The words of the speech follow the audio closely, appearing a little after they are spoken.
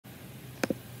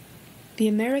The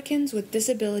Americans with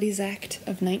Disabilities Act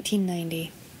of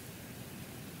 1990.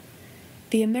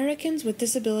 The Americans with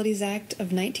Disabilities Act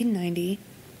of 1990,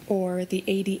 or the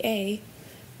ADA,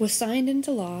 was signed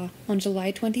into law on July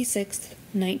 26,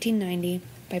 1990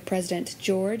 by President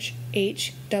George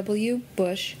H. W.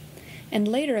 Bush and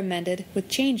later amended with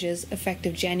changes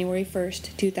effective January 1,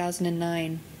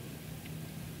 2009.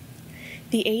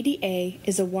 The ADA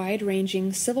is a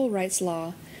wide-ranging civil rights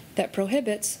law that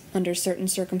prohibits, under certain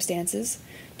circumstances,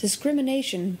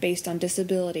 discrimination based on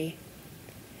disability.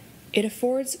 It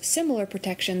affords similar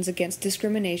protections against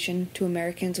discrimination to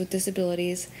Americans with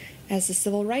disabilities as the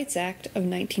Civil Rights Act of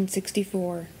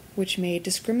 1964, which made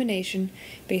discrimination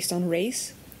based on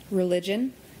race,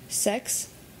 religion, sex,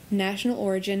 national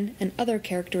origin, and other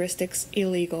characteristics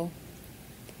illegal.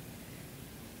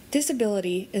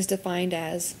 Disability is defined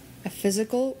as a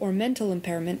physical or mental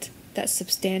impairment that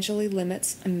substantially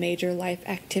limits a major life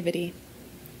activity.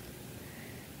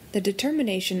 The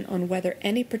determination on whether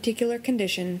any particular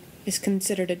condition is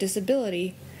considered a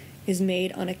disability is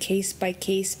made on a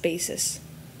case-by-case basis.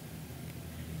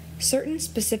 Certain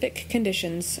specific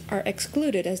conditions are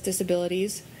excluded as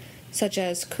disabilities, such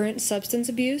as current substance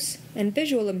abuse and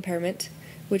visual impairment,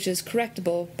 which is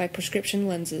correctable by prescription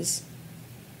lenses.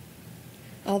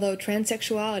 Although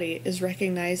transsexuality is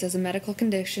recognized as a medical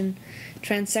condition,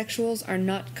 transsexuals are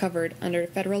not covered under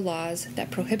federal laws that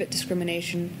prohibit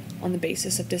discrimination on the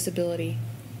basis of disability.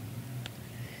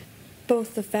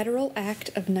 Both the Federal Act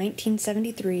of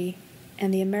 1973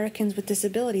 and the Americans with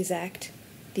Disabilities Act,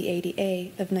 the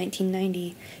ADA of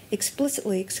 1990,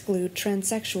 explicitly exclude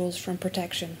transsexuals from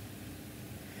protection.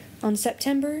 On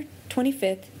September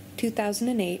 25,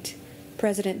 2008,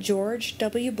 President George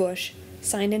W. Bush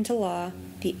signed into law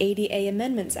the ADA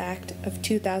Amendments Act of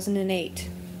 2008,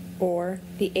 or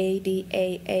the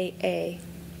ADAAA.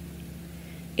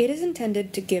 It is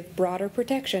intended to give broader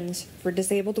protections for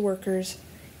disabled workers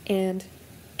and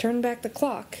turn back the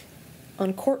clock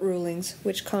on court rulings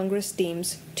which Congress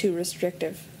deems too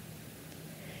restrictive.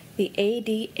 The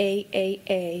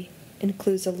ADAAA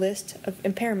includes a list of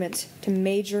impairments to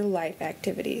major life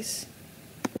activities.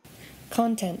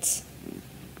 Contents: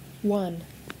 1.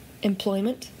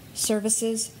 Employment,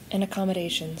 services, and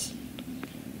accommodations.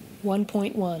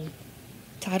 1.1.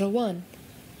 Title I.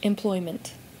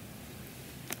 Employment.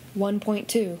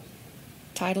 1.2.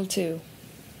 Title II.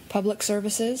 Public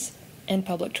Services and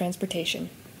Public Transportation.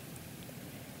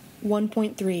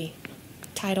 1.3.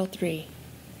 Title III.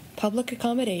 Public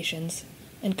Accommodations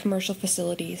and Commercial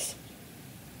Facilities.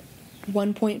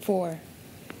 1.4.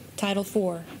 Title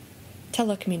IV.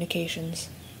 Telecommunications.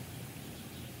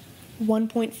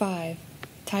 1.5.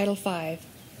 Title V.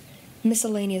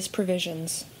 Miscellaneous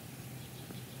Provisions.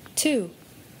 2.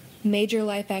 Major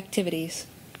life activities.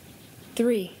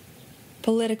 3.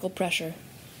 Political pressure.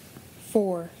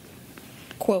 4.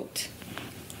 Quote.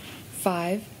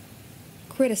 5.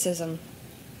 Criticism.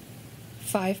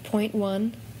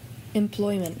 5.1.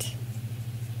 Employment.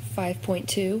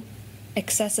 5.2.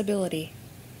 Accessibility.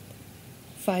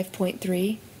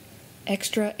 5.3.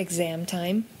 Extra exam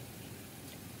time.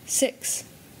 6.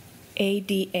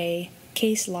 ADA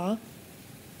case law.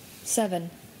 7.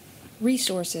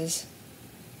 Resources.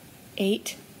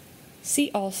 8. See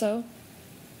also.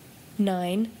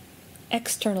 9.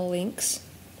 External links.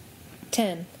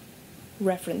 10.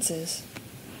 References.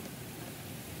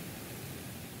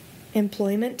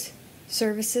 Employment,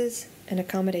 services, and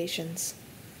accommodations.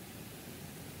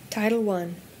 Title I.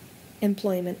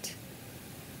 Employment.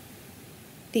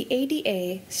 The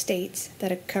ADA states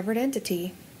that a covered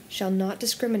entity shall not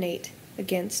discriminate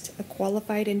against a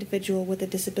qualified individual with a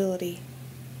disability.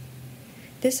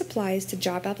 This applies to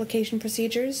job application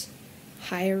procedures,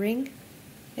 hiring,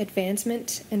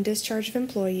 advancement and discharge of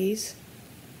employees,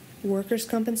 workers'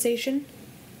 compensation,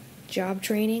 job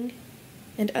training,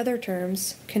 and other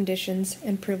terms, conditions,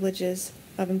 and privileges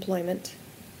of employment.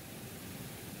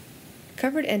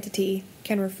 Covered entity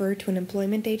can refer to an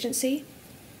employment agency,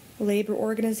 labor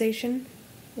organization,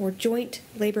 or joint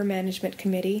labor management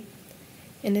committee,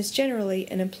 and is generally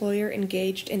an employer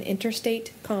engaged in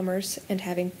interstate commerce and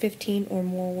having 15 or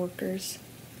more workers.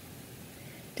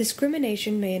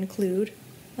 Discrimination may include,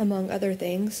 among other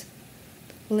things,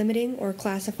 limiting or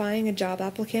classifying a job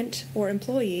applicant or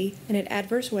employee in an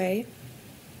adverse way,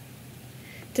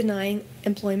 denying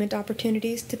employment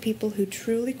opportunities to people who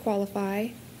truly qualify,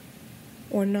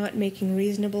 or not making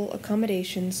reasonable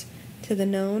accommodations to the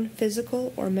known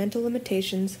physical or mental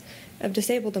limitations of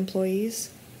disabled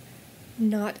employees,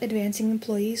 not advancing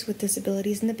employees with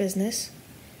disabilities in the business,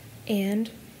 and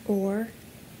or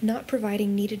not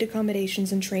providing needed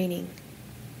accommodations and training.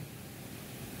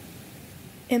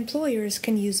 Employers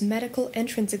can use medical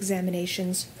entrance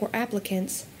examinations for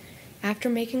applicants after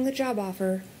making the job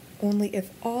offer only if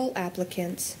all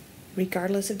applicants,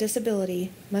 regardless of disability,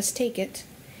 must take it,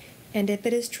 and if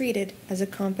it is treated as a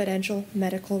confidential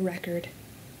medical record.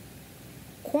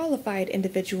 Qualified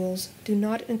individuals do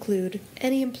not include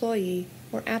any employee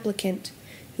or applicant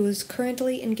who is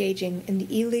currently engaging in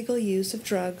the illegal use of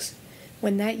drugs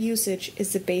when that usage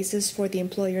is the basis for the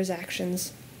employer's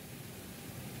actions.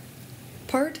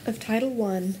 Part of Title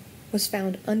I was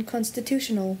found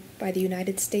unconstitutional by the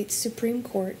United States Supreme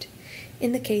Court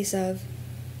in the case of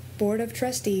Board of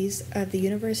Trustees of the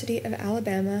University of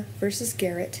Alabama v.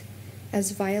 Garrett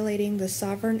as violating the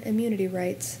sovereign immunity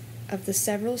rights of the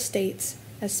several states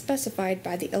as specified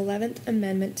by the 11th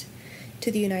Amendment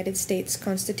to the United States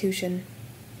Constitution.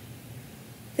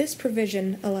 This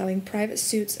provision allowing private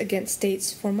suits against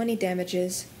states for money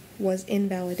damages was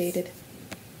invalidated.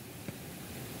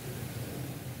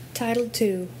 Title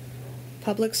II,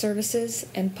 Public Services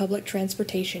and Public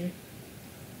Transportation.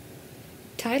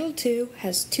 Title II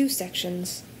has two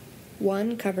sections.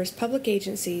 One covers public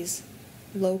agencies,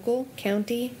 local,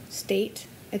 county, state,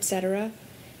 etc.,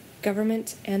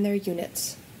 government, and their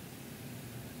units.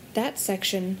 That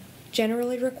section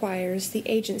generally requires the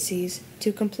agencies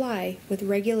to comply with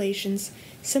regulations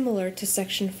similar to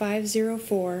Section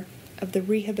 504 of the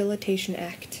Rehabilitation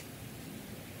Act.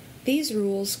 These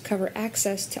rules cover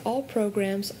access to all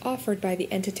programs offered by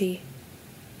the entity.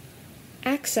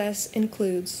 Access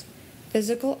includes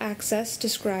physical access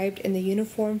described in the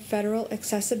Uniform Federal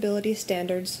Accessibility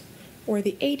Standards or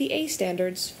the ADA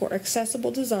standards for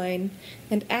accessible design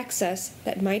and access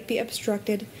that might be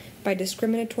obstructed by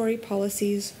discriminatory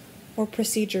policies or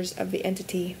procedures of the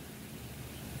entity.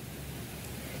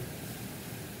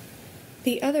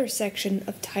 The other section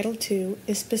of Title II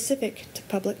is specific to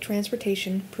public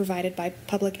transportation provided by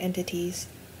public entities.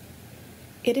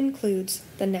 It includes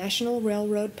the National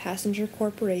Railroad Passenger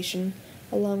Corporation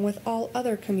along with all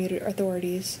other commuter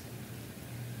authorities.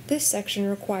 This section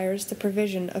requires the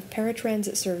provision of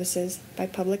paratransit services by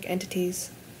public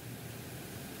entities.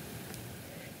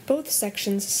 Both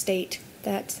sections state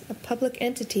that a public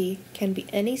entity can be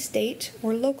any state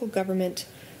or local government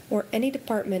or any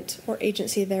department or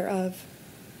agency thereof.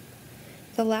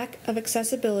 The lack of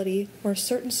accessibility or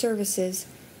certain services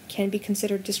can be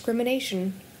considered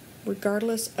discrimination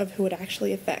regardless of who it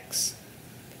actually affects.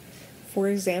 For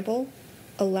example,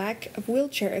 a lack of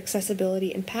wheelchair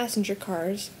accessibility in passenger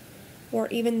cars, or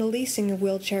even the leasing of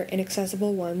wheelchair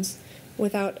inaccessible ones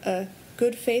without a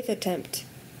good faith attempt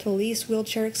to lease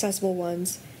wheelchair accessible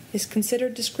ones is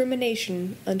considered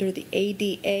discrimination under the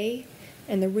ADA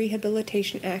and the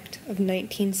Rehabilitation Act of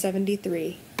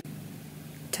 1973.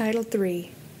 Title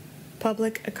III,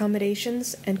 Public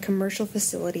Accommodations and Commercial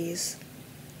Facilities.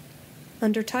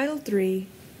 Under Title III,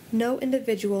 no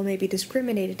individual may be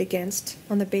discriminated against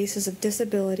on the basis of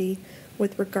disability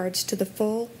with regards to the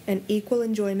full and equal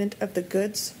enjoyment of the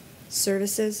goods,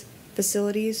 services,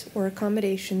 facilities, or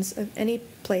accommodations of any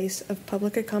place of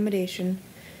public accommodation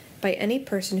by any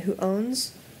person who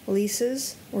owns,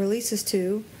 leases, or leases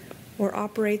to, or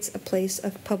operates a place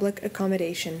of public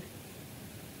accommodation.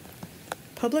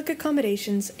 Public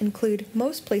accommodations include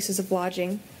most places of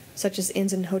lodging, such as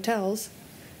inns and hotels,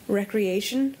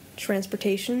 recreation,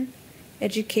 transportation,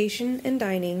 education, and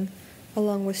dining,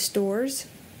 along with stores,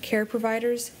 care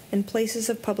providers, and places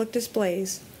of public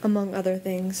displays, among other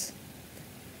things.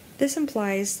 This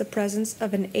implies the presence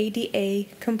of an ADA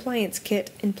compliance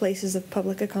kit in places of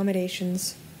public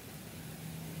accommodations.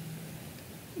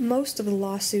 Most of the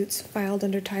lawsuits filed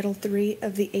under Title III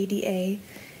of the ADA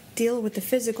deal with the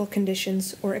physical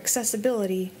conditions or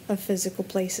accessibility of physical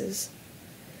places.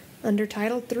 Under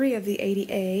Title III of the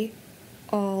ADA,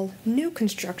 all new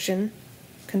construction,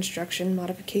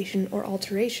 modification, or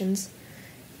alterations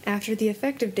after the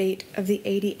effective date of the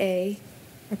ADA,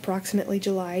 approximately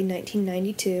July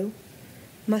 1992,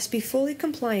 must be fully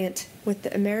compliant with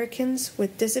the Americans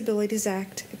with Disabilities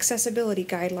Act accessibility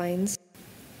guidelines,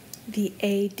 the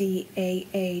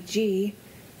ADAAG,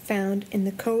 found in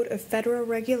the Code of Federal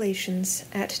Regulations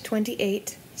at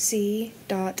 28 C.F.R.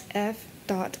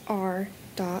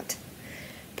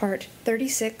 Part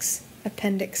 36,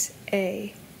 Appendix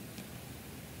A.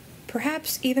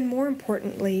 Perhaps even more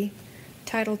importantly,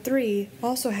 Title III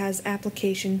also has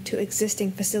application to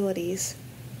existing facilities.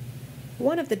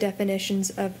 One of the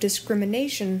definitions of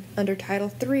discrimination under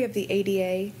Title III of the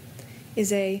ADA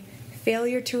is a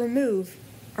failure to remove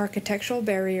architectural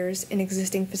barriers in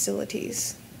existing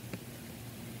facilities.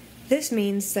 This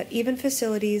means that even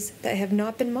facilities that have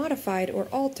not been modified or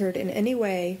altered in any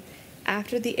way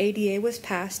after the ADA was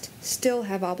passed, still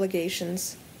have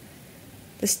obligations.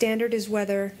 The standard is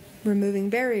whether removing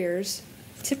barriers,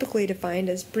 typically defined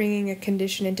as bringing a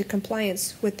condition into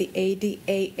compliance with the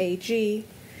ADA-AG,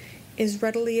 is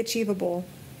readily achievable,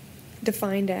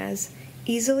 defined as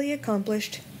easily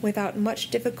accomplished without much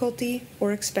difficulty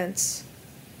or expense.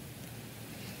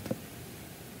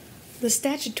 The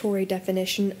statutory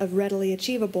definition of readily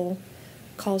achievable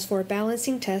calls for a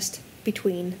balancing test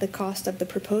between the cost of the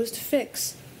proposed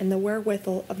fix and the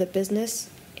wherewithal of the business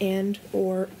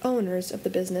and/or owners of the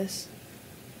business.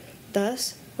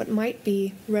 Thus, what might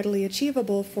be readily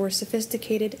achievable for a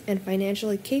sophisticated and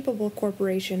financially capable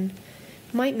corporation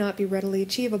might not be readily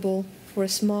achievable for a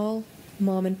small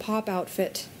mom-and-pop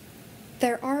outfit.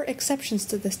 There are exceptions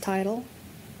to this title.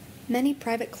 Many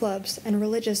private clubs and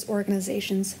religious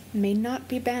organizations may not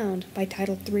be bound by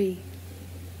Title III.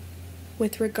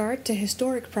 With regard to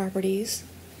historic properties,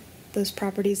 those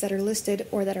properties that are listed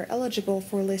or that are eligible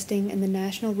for listing in the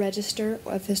National Register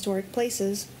of Historic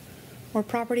Places, or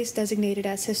properties designated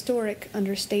as historic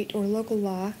under state or local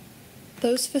law,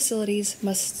 those facilities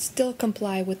must still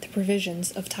comply with the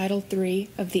provisions of Title III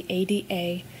of the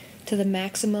ADA to the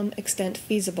maximum extent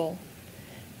feasible.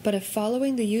 But if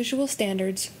following the usual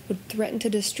standards would threaten to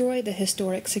destroy the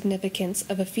historic significance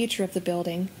of a feature of the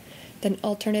building, then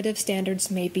alternative standards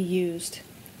may be used.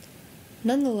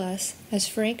 Nonetheless, as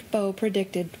Frank Bowe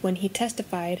predicted when he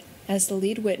testified as the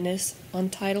lead witness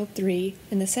on Title III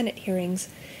in the Senate hearings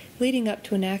leading up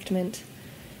to enactment,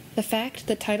 the fact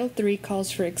that Title III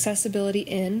calls for accessibility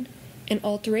in and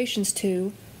alterations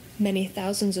to many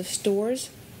thousands of stores,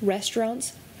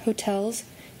 restaurants, hotels,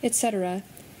 etc.,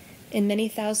 in many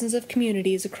thousands of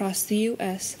communities across the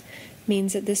U.S.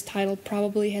 means that this title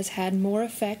probably has had more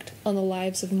effect on the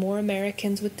lives of more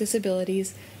Americans with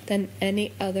disabilities than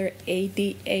any other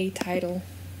ADA title.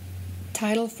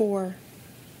 Title IV,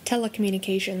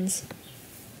 Telecommunications.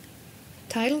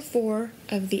 Title IV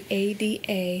of the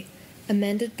ADA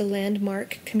amended the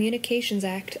Landmark Communications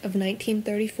Act of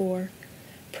 1934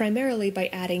 primarily by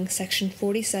adding Section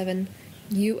 47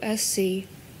 U.S.C.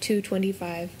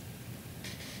 225.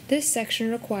 This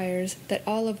section requires that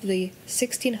all of the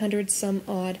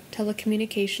 1,600-some-odd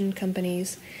telecommunication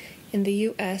companies in the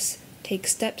U.S. take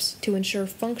steps to ensure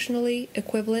functionally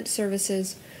equivalent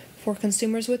services for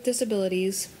consumers with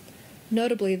disabilities,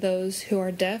 notably those who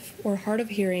are deaf or hard of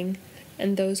hearing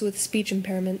and those with speech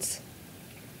impairments.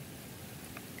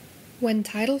 When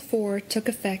Title IV took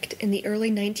effect in the early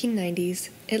 1990s,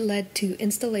 it led to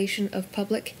installation of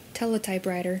public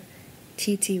teletypewriter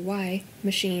 (TTY)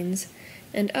 machines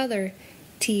and other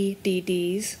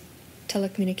TDDs,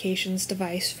 telecommunications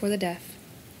device for the deaf.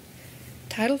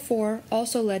 Title IV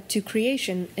also led to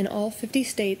creation in all 50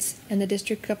 states and the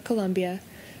District of Columbia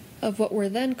of what were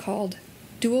then called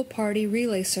dual-party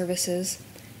relay services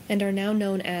and are now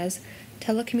known as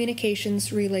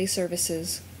Telecommunications Relay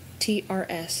Services,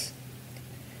 TRS.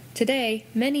 Today,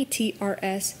 many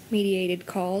TRS-mediated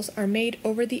calls are made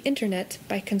over the Internet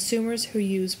by consumers who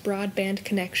use broadband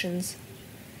connections.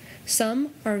 Some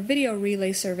are video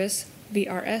relay service,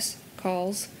 VRS,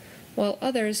 calls, while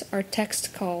others are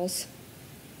text calls.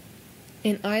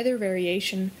 In either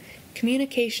variation,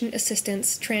 communication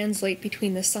assistants translate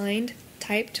between the signed,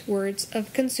 typed words of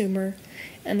a consumer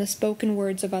and the spoken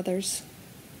words of others.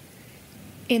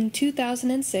 In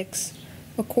 2006,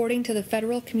 according to the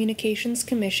Federal Communications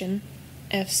Commission,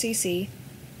 FCC,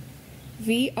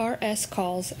 VRS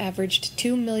calls averaged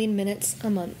 2 million minutes a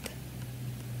month.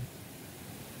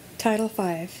 Title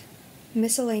V,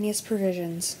 Miscellaneous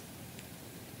Provisions.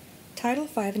 Title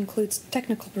V includes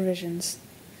technical provisions.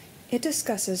 It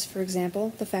discusses, for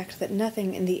example, the fact that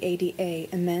nothing in the ADA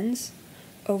amends,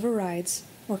 overrides,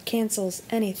 or cancels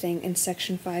anything in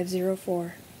Section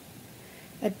 504.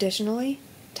 Additionally,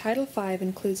 Title V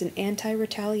includes an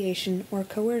anti-retaliation or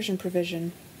coercion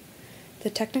provision. The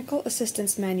Technical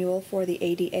Assistance Manual for the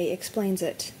ADA explains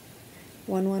it.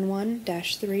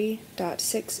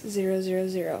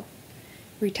 111-3.6000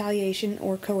 Retaliation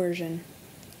or Coercion.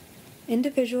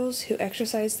 Individuals who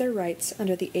exercise their rights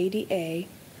under the ADA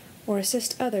or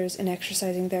assist others in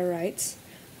exercising their rights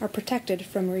are protected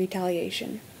from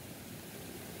retaliation.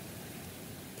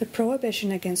 The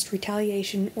prohibition against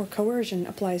retaliation or coercion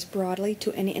applies broadly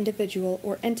to any individual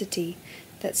or entity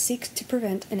that seeks to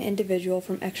prevent an individual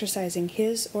from exercising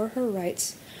his or her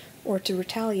rights or to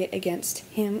retaliate against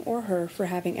him or her for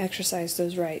having exercised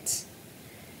those rights.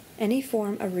 Any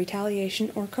form of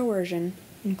retaliation or coercion,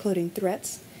 including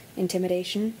threats,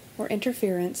 intimidation, or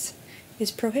interference,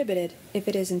 is prohibited if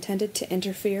it is intended to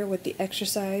interfere with the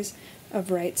exercise of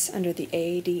rights under the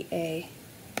ADA.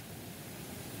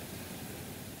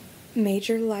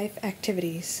 Major life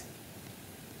activities.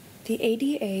 The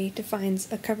ADA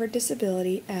defines a covered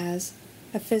disability as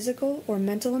a physical or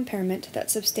mental impairment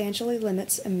that substantially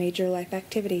limits a major life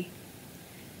activity.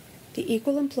 The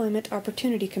Equal Employment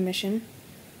Opportunity Commission,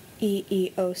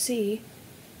 EEOC,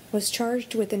 was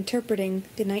charged with interpreting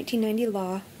the 1990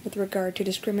 law with regard to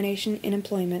discrimination in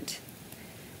employment.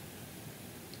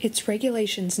 Its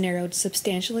regulations narrowed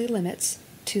substantially limits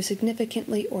to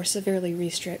significantly or severely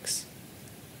restricts.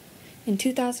 In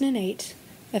 2008,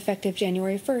 effective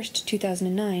January 1,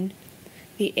 2009,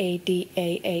 the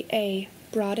ADAAA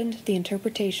broadened the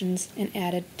interpretations and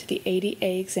added to the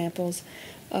ADA examples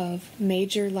of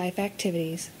major life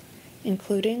activities,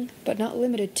 including, but not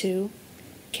limited to,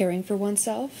 caring for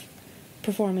oneself,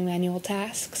 performing manual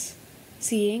tasks,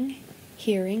 seeing,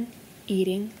 hearing,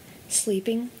 eating,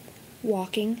 sleeping,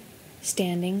 walking,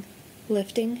 standing,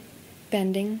 lifting,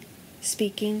 bending,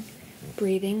 speaking,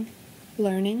 breathing,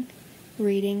 learning,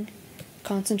 reading,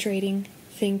 concentrating,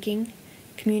 thinking,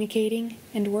 communicating,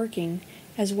 and working,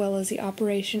 as well as the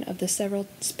operation of the several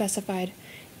specified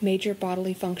major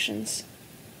bodily functions.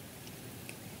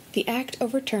 The Act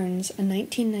overturns a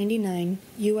 1999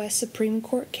 U.S. Supreme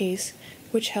Court case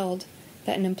which held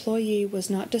that an employee was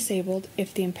not disabled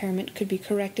if the impairment could be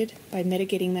corrected by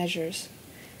mitigating measures.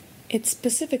 It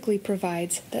specifically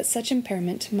provides that such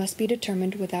impairment must be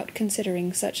determined without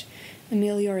considering such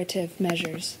ameliorative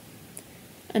measures.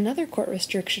 Another court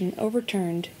restriction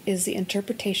overturned is the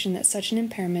interpretation that such an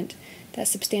impairment that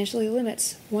substantially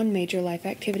limits one major life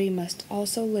activity must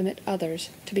also limit others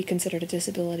to be considered a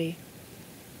disability.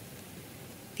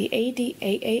 The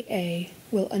ADAAA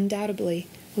will undoubtedly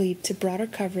lead to broader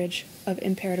coverage of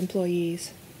impaired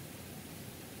employees.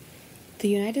 The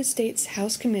United States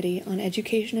House Committee on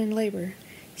Education and Labor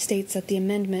states that the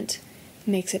amendment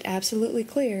makes it absolutely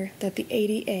clear that the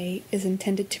ADA is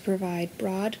intended to provide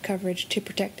broad coverage to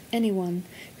protect anyone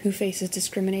who faces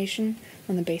discrimination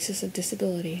on the basis of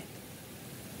disability.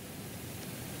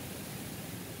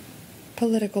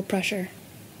 Political pressure.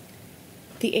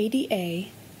 The ADA,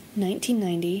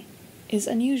 1990, is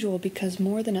unusual because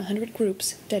more than 100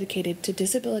 groups dedicated to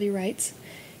disability rights,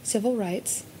 civil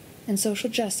rights, and social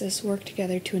justice worked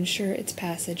together to ensure its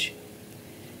passage.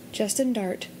 Justin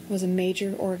Dart was a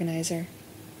major organizer.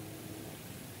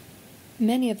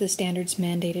 Many of the standards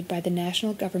mandated by the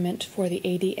national government for the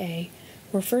ADA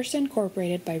were first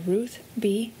incorporated by Ruth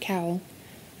B. Cowell,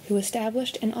 who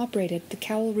established and operated the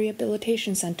Cowell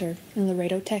Rehabilitation Center in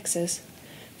Laredo, Texas,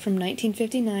 from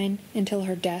 1959 until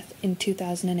her death in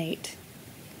 2008.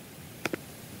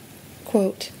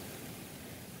 Quote,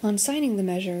 "On signing the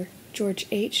measure, George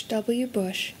H.W.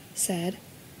 Bush said,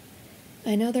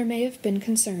 'I know there may have been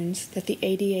concerns that the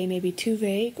ADA may be too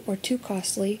vague or too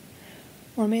costly,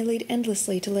 or may lead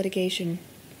endlessly to litigation,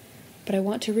 but I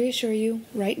want to reassure you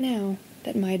right now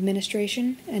that my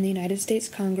administration and the United States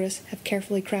Congress have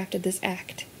carefully crafted this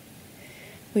act.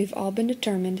 We've all been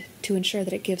determined to ensure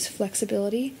that it gives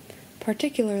flexibility,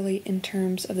 particularly in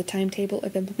terms of the timetable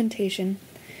of implementation,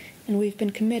 and we've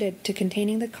been committed to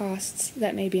containing the costs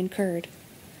that may be incurred.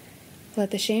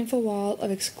 Let the shameful wall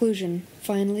of exclusion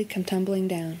finally come tumbling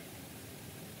down.'"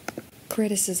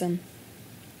 Criticism.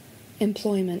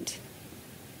 Employment.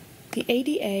 The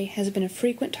ADA has been a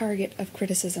frequent target of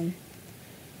criticism.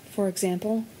 For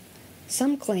example,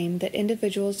 some claim that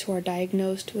individuals who are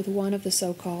diagnosed with one of the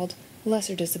so-called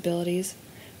lesser disabilities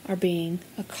are being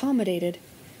accommodated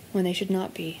when they should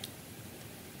not be.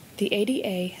 The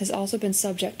ADA has also been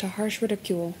subject to harsh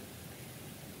ridicule.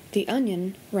 The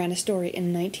Onion ran a story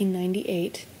in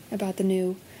 1998 about the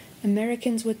new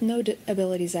Americans with No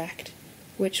Abilities Act,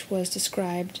 which was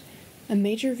described a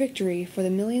major victory for the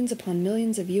millions upon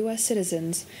millions of U.S.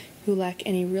 citizens who lack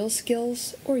any real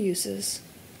skills or uses.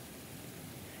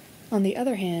 On the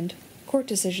other hand, court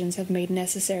decisions have made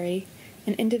necessary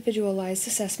an individualized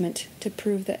assessment to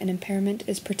prove that an impairment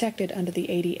is protected under the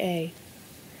ADA.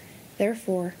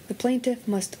 Therefore, the plaintiff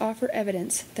must offer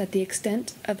evidence that the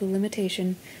extent of the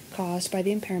limitation caused by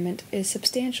the impairment is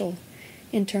substantial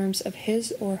in terms of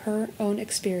his or her own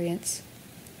experience.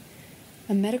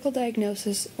 A medical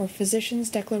diagnosis or physician's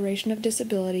declaration of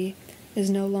disability is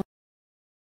no longer